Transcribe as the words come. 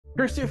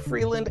Chrystia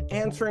Freeland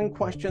answering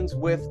questions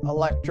with a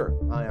lecture.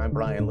 Hi, I'm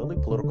Brian Lilley,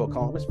 political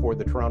columnist for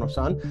the Toronto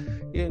Sun.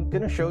 I'm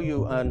going to show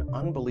you an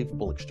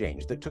unbelievable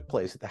exchange that took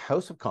place at the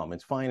House of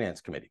Commons Finance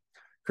Committee.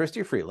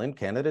 Chrystia Freeland,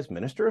 Canada's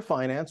Minister of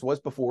Finance,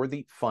 was before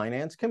the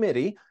Finance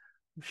Committee.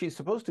 She's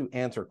supposed to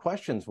answer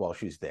questions while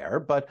she's there,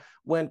 but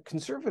when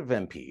Conservative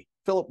MP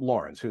Philip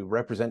Lawrence, who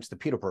represents the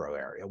Peterborough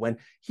area, when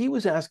he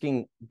was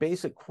asking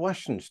basic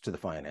questions to the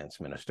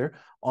finance minister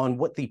on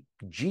what the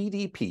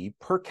GDP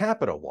per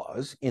capita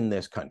was in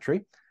this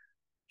country,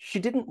 she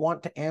didn't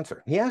want to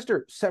answer. He asked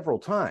her several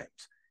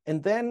times,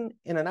 and then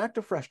in an act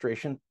of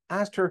frustration,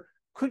 asked her,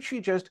 could she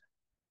just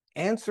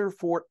answer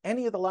for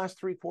any of the last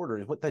 3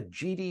 quarters what the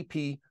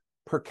GDP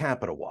per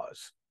capita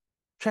was?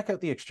 Check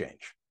out the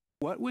exchange.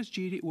 What was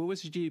the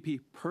GDP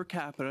per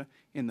capita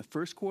in the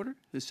first quarter,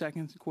 the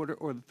second quarter,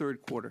 or the third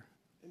quarter?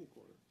 Any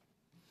quarter.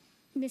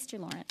 Mr.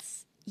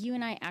 Lawrence, you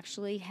and I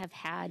actually have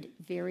had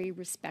very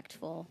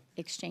respectful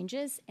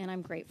exchanges, and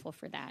I'm grateful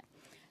for that.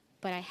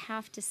 But I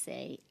have to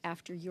say,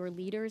 after your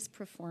leader's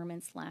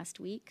performance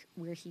last week,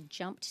 where he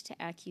jumped to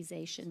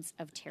accusations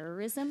of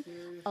terrorism,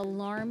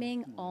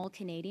 alarming all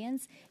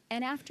Canadians,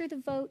 and after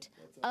the vote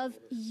of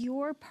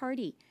your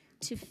party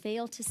to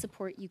fail to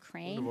support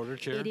Ukraine,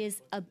 it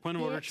is a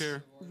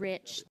bit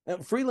rich. Now,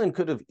 Freeland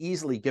could have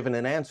easily given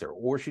an answer,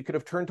 or she could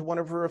have turned to one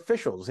of her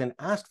officials and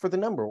asked for the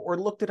number, or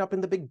looked it up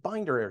in the big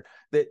binder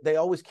that they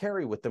always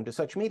carry with them to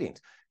such meetings.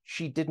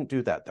 She didn't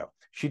do that, though.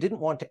 She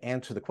didn't want to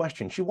answer the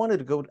question. She wanted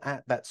to go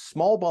at that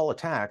small ball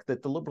attack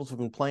that the Liberals have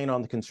been playing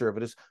on the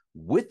Conservatives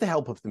with the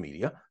help of the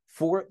media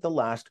for the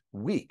last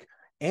week.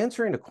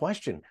 Answering a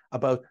question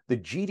about the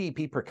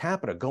GDP per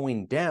capita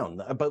going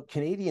down, about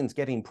Canadians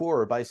getting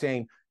poorer by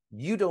saying,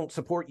 you don't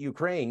support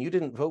Ukraine, you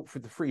didn't vote for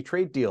the free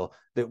trade deal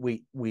that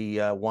we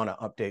want to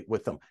update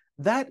with them.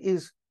 That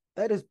is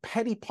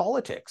petty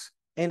politics,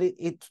 and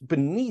it's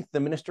beneath the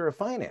Minister of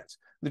Finance.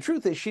 The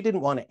truth is she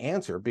didn't want to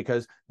answer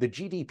because the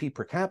GDP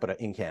per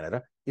capita in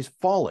Canada is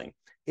falling.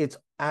 It's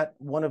at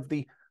one of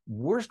the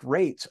worst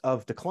rates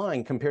of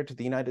decline compared to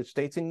the United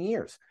States in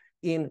years.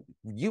 In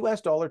US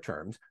dollar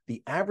terms,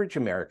 the average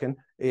American,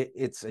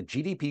 it's a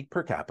GDP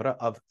per capita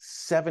of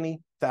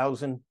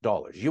 $70,000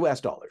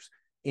 US dollars.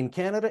 In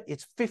Canada,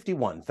 it's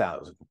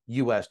 $51,000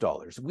 US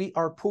dollars. We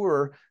are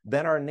poorer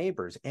than our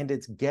neighbors, and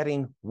it's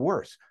getting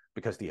worse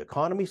because the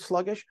economy's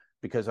sluggish,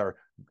 because our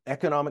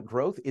economic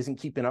growth isn't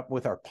keeping up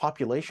with our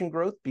population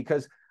growth,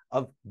 because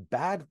of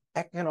bad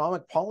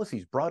economic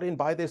policies brought in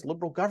by this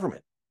Liberal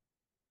government.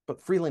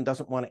 But Freeland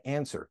doesn't want to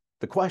answer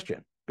the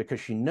question because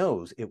she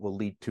knows it will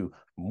lead to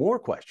more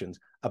questions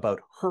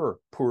about her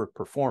poor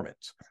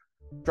performance.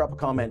 Drop a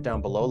comment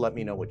down below. Let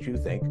me know what you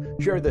think.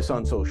 Share this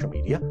on social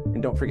media.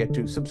 And don't forget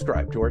to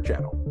subscribe to our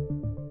channel.